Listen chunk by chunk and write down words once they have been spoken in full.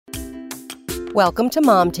Welcome to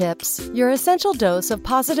Mom Tips, your essential dose of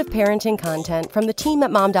positive parenting content from the team at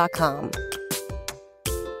mom.com.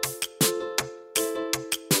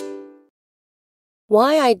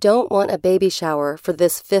 Why I don't want a baby shower for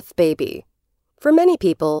this fifth baby. For many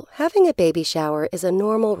people, having a baby shower is a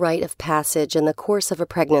normal rite of passage in the course of a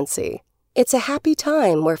pregnancy. It's a happy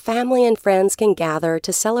time where family and friends can gather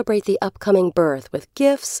to celebrate the upcoming birth with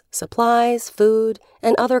gifts, supplies, food,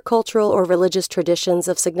 and other cultural or religious traditions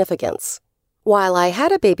of significance. While I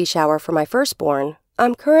had a baby shower for my firstborn,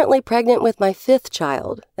 I'm currently pregnant with my fifth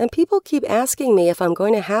child, and people keep asking me if I'm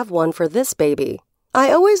going to have one for this baby.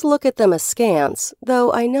 I always look at them askance,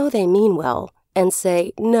 though I know they mean well, and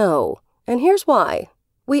say no, and here's why.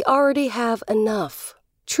 We already have enough.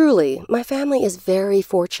 Truly, my family is very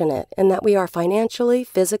fortunate in that we are financially,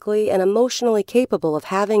 physically, and emotionally capable of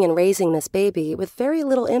having and raising this baby with very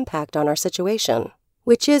little impact on our situation.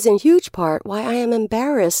 Which is in huge part why I am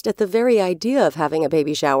embarrassed at the very idea of having a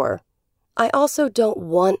baby shower. I also don't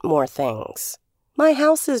want more things. My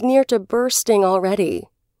house is near to bursting already.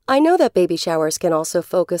 I know that baby showers can also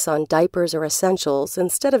focus on diapers or essentials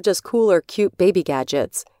instead of just cool or cute baby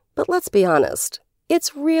gadgets, but let's be honest.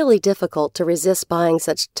 It's really difficult to resist buying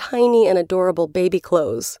such tiny and adorable baby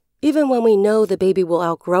clothes, even when we know the baby will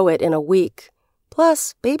outgrow it in a week.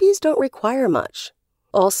 Plus, babies don't require much.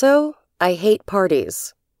 Also, I hate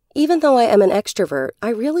parties. Even though I am an extrovert, I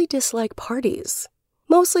really dislike parties.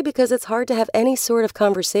 Mostly because it's hard to have any sort of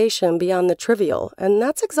conversation beyond the trivial, and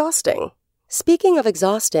that's exhausting. Speaking of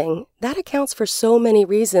exhausting, that accounts for so many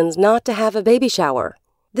reasons not to have a baby shower.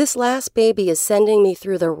 This last baby is sending me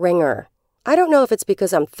through the ringer. I don't know if it's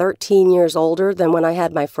because I'm 13 years older than when I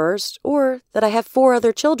had my first, or that I have 4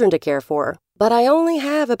 other children to care for, but I only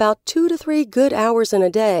have about 2 to 3 good hours in a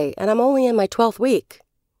day, and I'm only in my 12th week.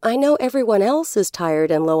 I know everyone else is tired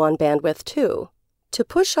and low on bandwidth too. To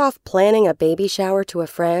push off planning a baby shower to a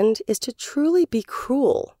friend is to truly be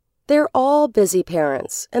cruel. They're all busy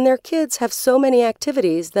parents, and their kids have so many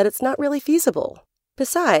activities that it's not really feasible.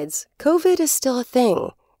 Besides, COVID is still a thing,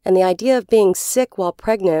 and the idea of being sick while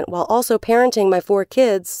pregnant while also parenting my 4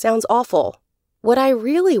 kids sounds awful. What I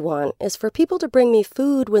really want is for people to bring me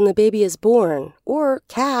food when the baby is born, or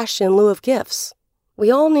cash in lieu of gifts. We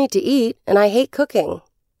all need to eat, and I hate cooking.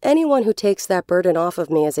 Anyone who takes that burden off of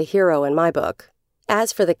me is a hero in my book.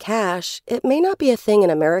 As for the cash, it may not be a thing in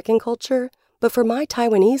American culture, but for my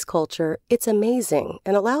Taiwanese culture, it's amazing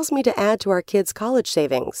and allows me to add to our kids' college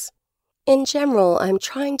savings. In general, I'm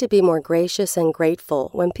trying to be more gracious and grateful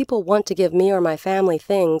when people want to give me or my family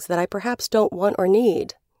things that I perhaps don't want or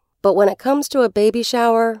need. But when it comes to a baby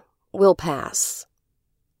shower, we'll pass.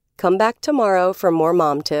 Come back tomorrow for more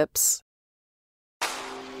mom tips.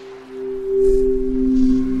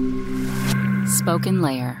 Spoken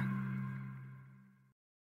Layer.